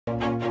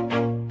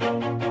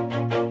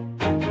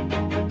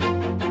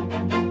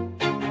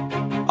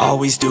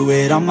Always do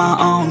it on my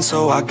own,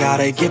 so I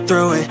gotta get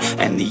through it.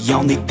 And the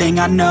only thing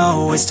I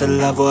know is to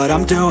love what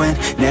I'm doing.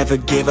 Never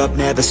give up,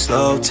 never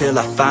slow, till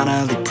I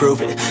finally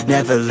prove it.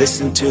 Never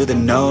listen to the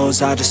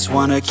no's, I just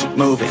wanna keep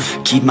moving.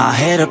 Keep my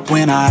head up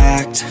when I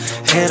act,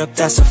 head up,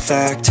 that's a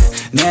fact.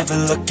 Never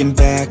looking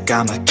back,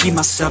 I'ma keep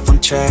myself on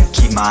track.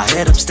 Keep my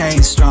head up,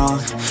 staying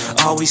strong,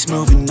 always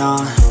moving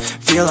on.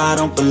 Feel I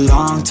don't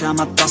belong, tell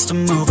my thoughts to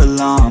move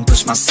along.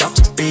 Push myself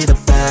to be the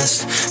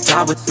best,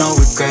 die with no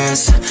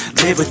regrets.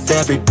 Live with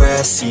every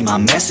breath, see my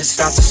message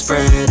start to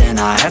spread. And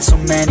I had so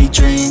many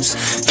dreams,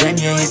 then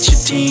you hit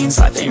your teens.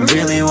 Life ain't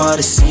really what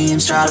it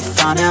seems, try to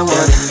find out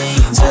what it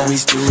means.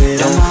 Always do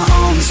it on my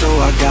own, so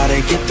I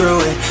gotta get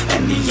through it.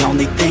 And the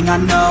only thing I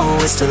know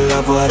is to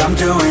love what I'm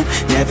doing.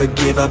 Never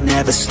give up,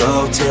 never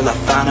slow, till I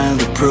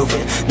finally prove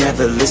it.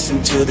 Never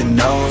listen to the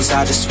no's,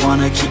 I just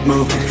wanna keep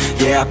moving.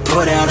 Yeah, I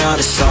put out all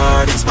this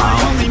art, it's my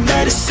only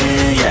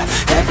medicine. Yeah,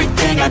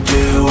 everything I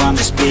do, I'm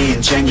just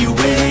being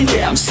genuine.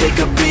 Yeah, I'm sick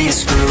of being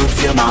screwed,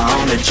 feel my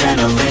own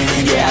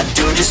adrenaline. Yeah, I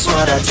do just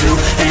what I do,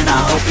 and I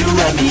hope you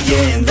let me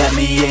in,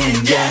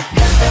 yeah.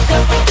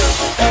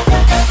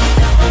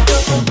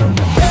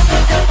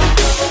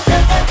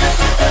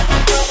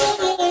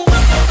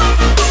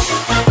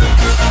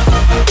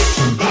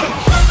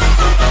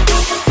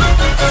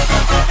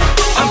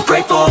 I'm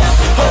grateful,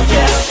 oh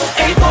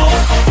yeah, able,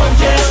 oh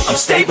yeah, I'm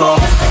stable,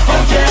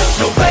 oh yeah,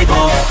 no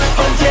label,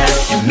 oh yeah,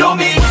 you know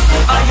me,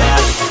 I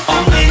have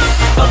only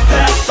a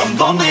path, I'm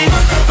lonely,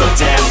 but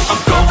damn,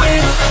 I'm going to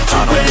win.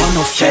 I don't want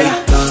no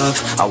fake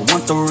love, I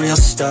want the real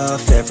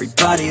stuff.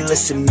 Everybody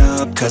listen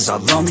up, cause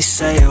I'll only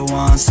say it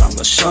once. I'm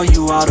gonna show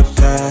you all the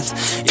path,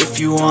 if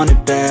you want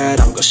it bad.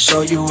 I'm gonna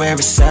show you where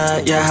it's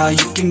at, yeah, how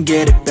you can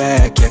get it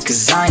back. Yeah,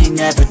 cause I ain't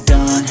never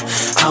done,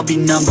 I'll be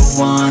number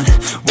one.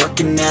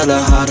 Working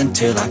hella hard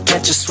until I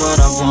get just what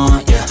I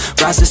want, yeah.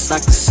 Rises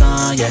like the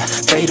sun, yeah,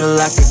 fatal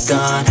like a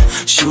gun.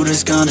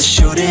 Shooters gonna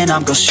shoot and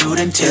I'm gonna shoot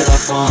until I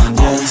won,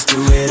 yeah. Always do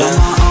it on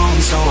my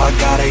own, so I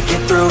gotta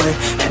get through it.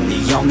 And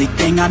the only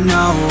thing I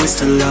know is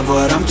to love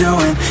what I'm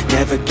doing.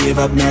 Never give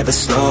up, never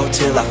slow,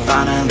 till I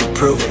finally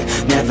prove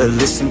it. Never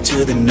listen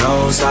to the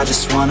no's, I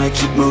just wanna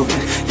keep moving.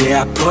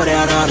 Yeah, I put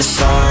out all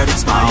this art,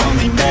 it's my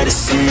only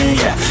medicine.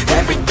 Yeah,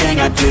 everything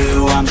I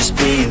do, I'm just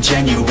being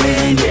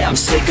genuine. Yeah, I'm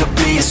sick of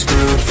being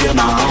screwed, feel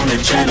my own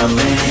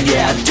adrenaline.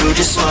 Yeah, I do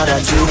just what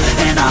I do,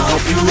 and I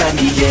hope you let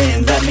me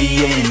in,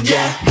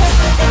 yeah.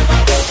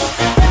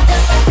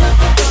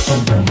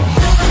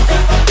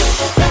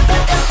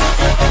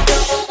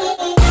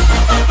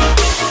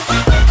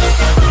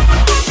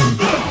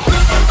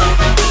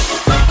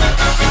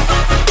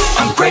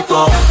 I'm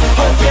grateful,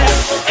 oh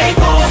yeah,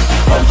 able,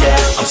 oh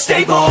yeah, I'm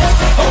stable,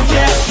 oh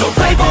yeah, no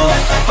label,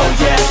 oh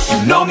yeah,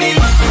 you know me,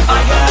 I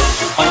have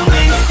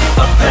only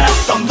a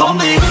path, I'm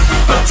lonely,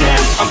 but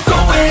damn, I'm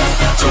going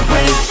to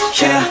win,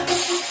 yeah.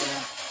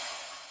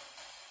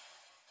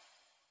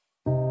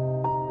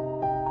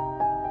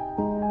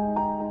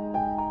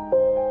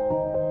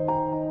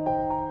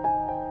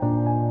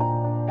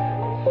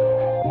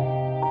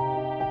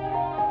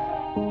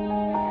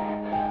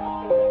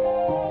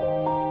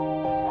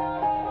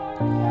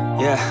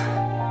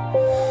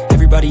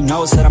 Everybody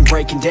knows that I'm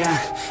breaking down.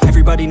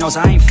 Everybody knows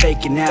I ain't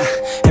faking now.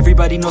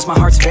 Everybody knows my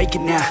heart's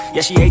vacant now.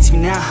 Yeah, she hates me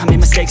now, I made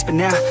mistakes but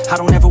now I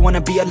don't ever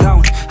wanna be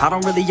alone. I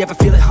don't really ever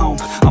feel at home.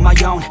 On my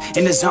own,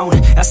 in the zone,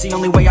 that's the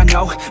only way I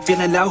know.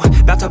 Feeling low,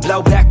 about to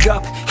blow back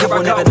up. Here I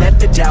won't ever let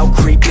the doubt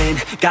creep in.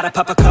 Gotta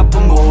pop a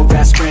couple more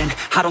aspirin.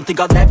 I don't think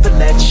I'll ever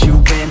let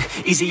you in.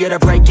 Easier to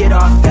break it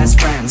off best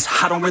friends.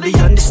 I don't really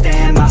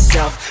understand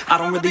myself, I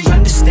don't really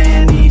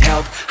understand, need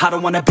help. I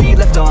don't wanna be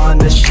left on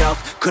the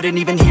shelf. Couldn't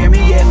even hear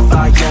me if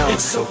I yelled.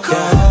 It's so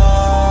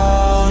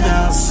cold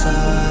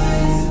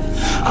outside,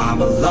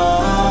 I'm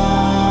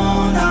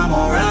alone, I'm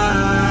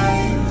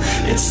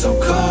alright. It's so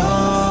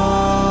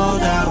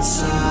cold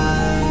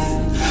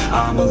outside,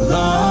 I'm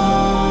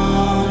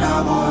alone,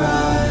 I'm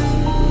alright.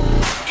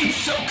 It's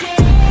so cold.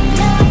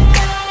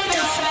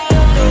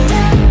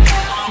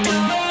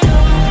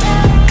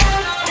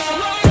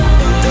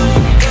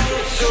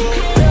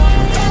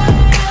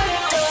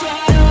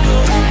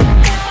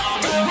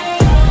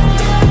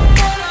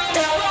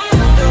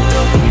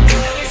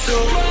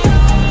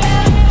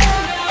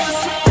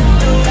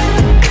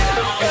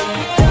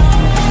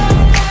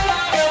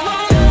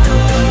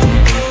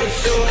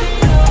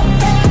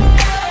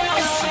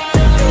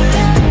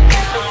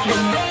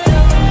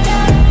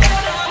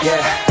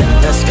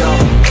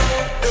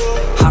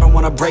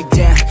 Break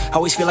down,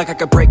 always feel like I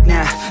could break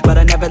now, but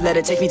I never let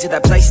it take me to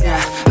that place now.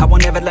 I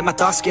won't ever let my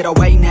thoughts get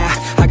away now.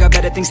 I got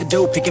better things to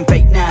do, picking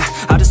fate now.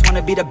 I just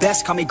wanna be the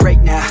best, call me great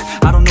now.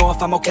 I don't know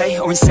if I'm okay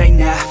or insane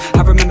now.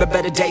 I remember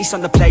better days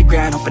on the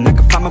playground, hoping I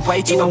can find my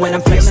way even when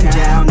I'm feeling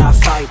down. I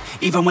fight,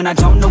 even when I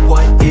don't know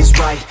what is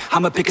right.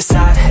 I'ma pick a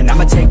side, and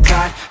I'ma take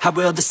pride. I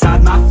will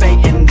decide my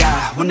fate, and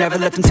I will never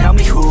let them tell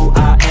me who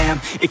I am.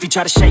 If you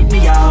try to shape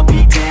me, I'll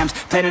be damned.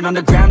 Planet on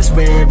the ground is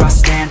where I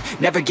stand.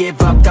 Never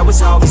give up, that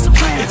was always the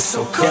plan. It's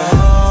so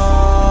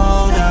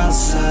cold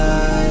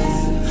outside,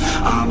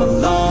 I'm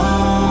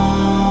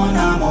alone,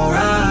 I'm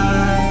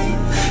alright.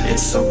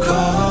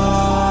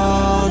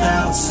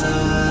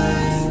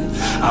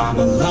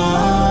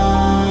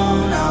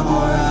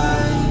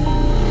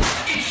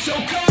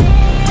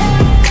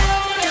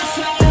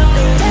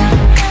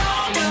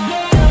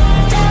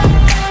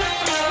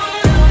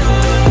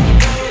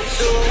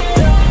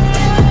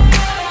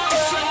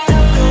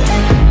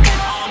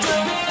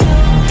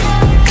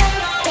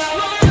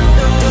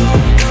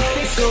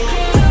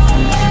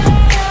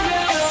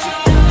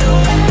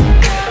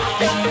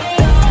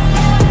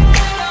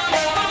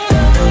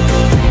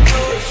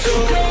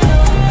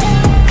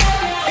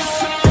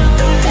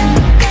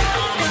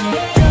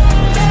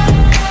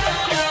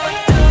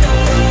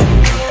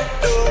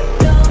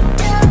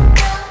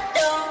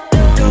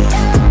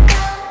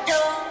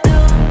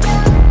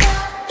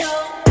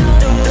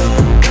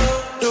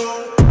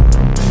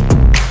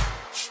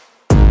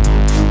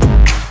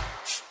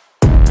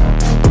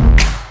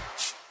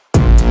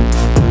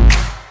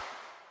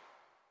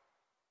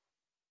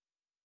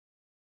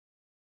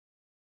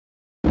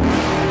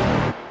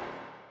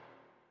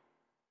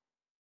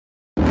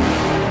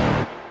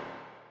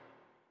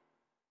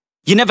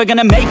 You're never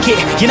gonna make it,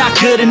 you're not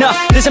good enough.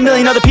 There's a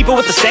million other people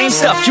with the same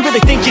stuff. You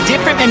really think you're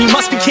different? Man, you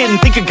must be kidding.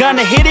 Think you're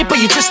gonna hit it, but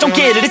you just don't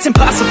get it. It's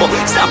impossible,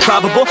 it's not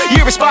probable,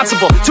 you're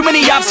irresponsible. Too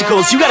many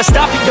obstacles, you gotta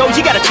stop it, yo.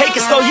 You gotta take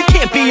it slow, you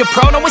can't be a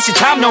pro. Don't waste your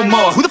time no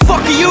more. Who the fuck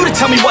are you to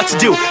tell me what to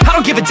do? I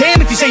don't give a damn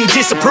if you say you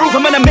disapprove.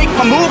 I'm gonna make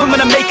my move, I'm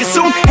gonna make it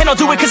soon. And I'll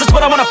do it cause it's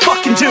what I wanna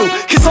fucking do.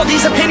 Cause all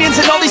these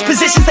opinions and all these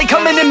positions, they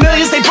come in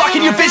millions, they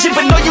blocking your vision.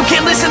 But no, you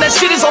can't listen, that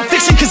shit is all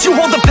fiction. Cause you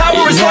hold the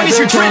power as long as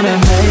you're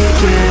driven.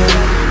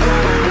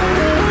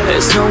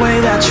 There's no way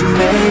that you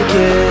make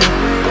it.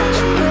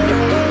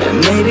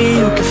 And maybe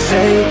you can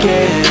fake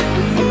it,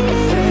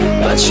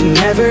 but you're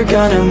never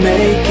gonna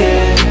make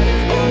it.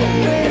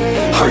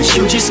 Are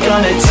you just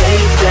gonna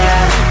take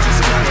that?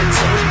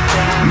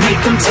 Make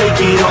them take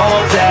it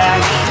all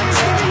back.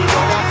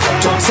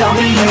 Don't tell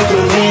me you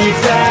believe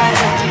that.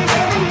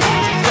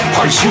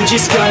 Are you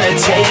just gonna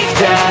take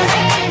that?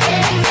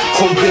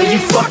 Or will you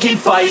fucking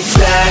fight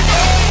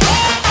back?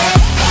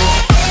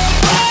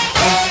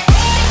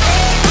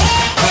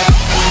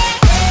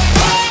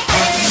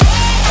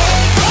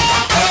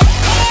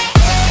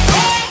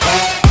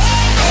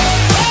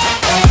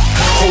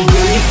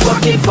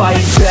 Fucking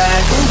fight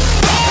back.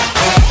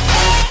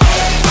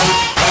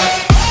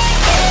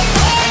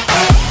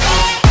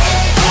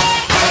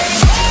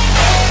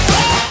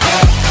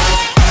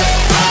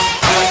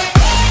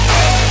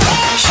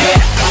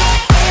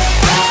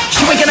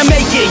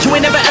 You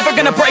ain't never ever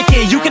gonna break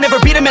it. You can never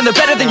beat them and they're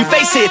better than you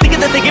face it. Thinking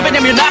that they give a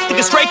damn, you're not, think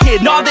a stray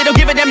kid. No, they don't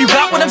give a damn, you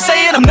got what I'm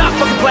saying? I'm not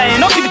fucking playing,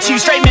 I'll give it to you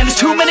straight, man. There's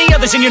too many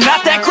others and you're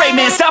not that great,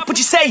 man. Stop what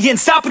you're saying,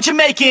 stop what you're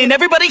making.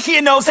 Everybody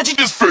here knows that you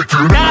just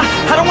faking. Nah,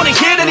 I don't wanna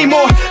hear it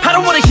anymore, I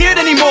don't wanna hear it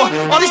anymore.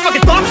 All these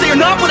fucking thoughts, they are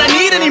not what I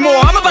need anymore.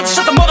 I'm about to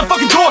shut the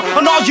motherfucking door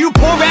on all you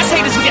poor ass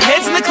haters with your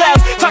heads in the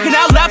clouds, talking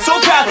out loud so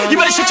proud. You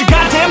better shut your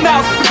goddamn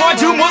mouth before I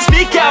do more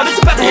speak out. It's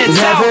about to head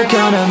south. Never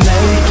gonna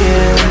make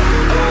it.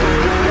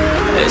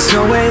 There's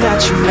no way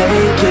that you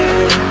make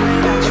it.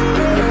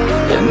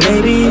 And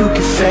maybe you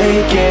can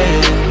fake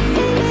it,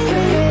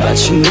 but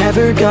you're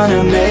never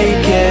gonna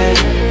make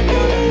it.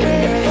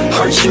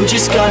 Are you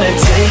just gonna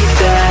take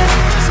that?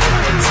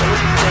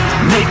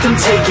 Make them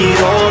take it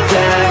all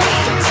back.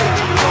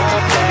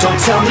 Don't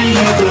tell me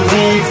you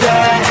believe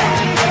that.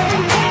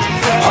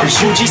 Are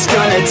you just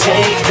gonna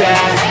take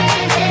that?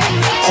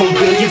 Or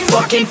will you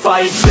fucking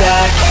fight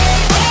back?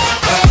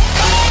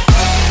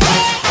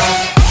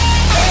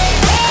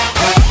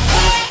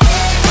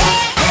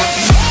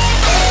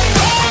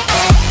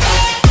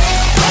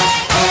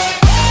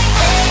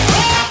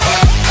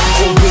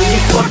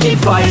 Fucking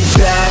fight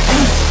back.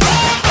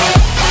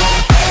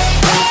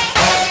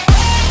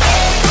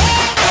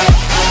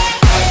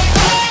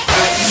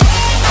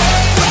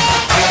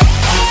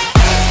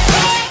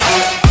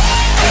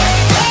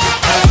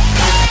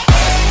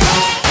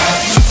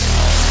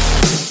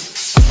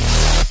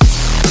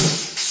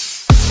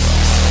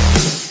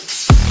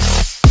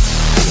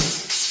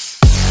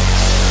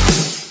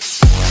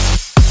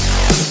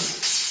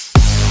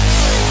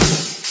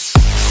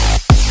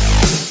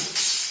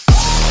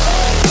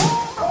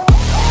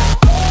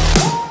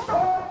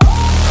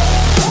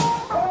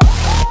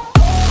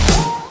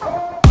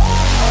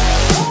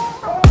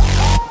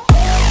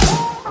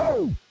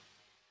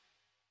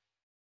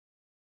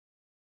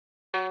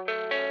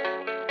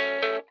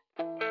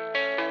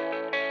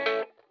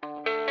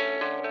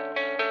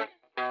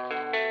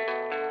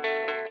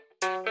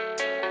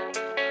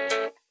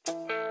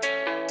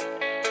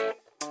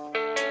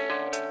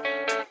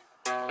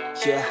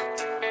 Yeah,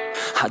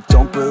 I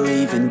don't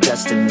believe in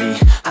destiny,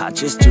 I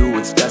just do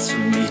what's best for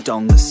me.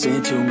 Don't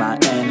listen to my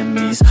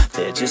enemies,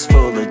 they're just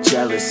full of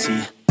jealousy.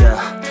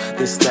 Yeah,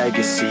 this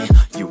legacy,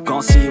 you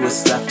gon' see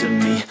what's left of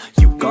me.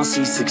 You gon'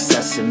 see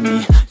success in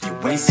me,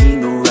 you ain't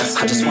seen the rest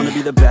of me. I just wanna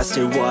be the best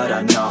at what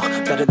I know,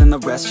 better than the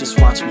rest, just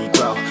watch me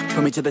grow.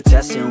 Put me to the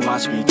test and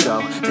watch me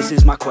go. This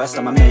is my quest,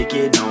 I'ma make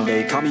it known.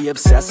 They call me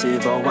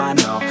obsessive, oh I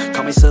know.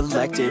 Call me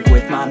selective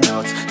with my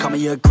notes, call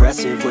me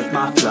aggressive with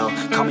my flow.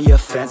 Call me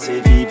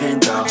offensive even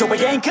though, yo, I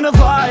ain't gonna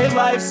lie,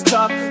 life's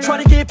tough.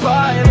 Try to get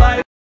by, life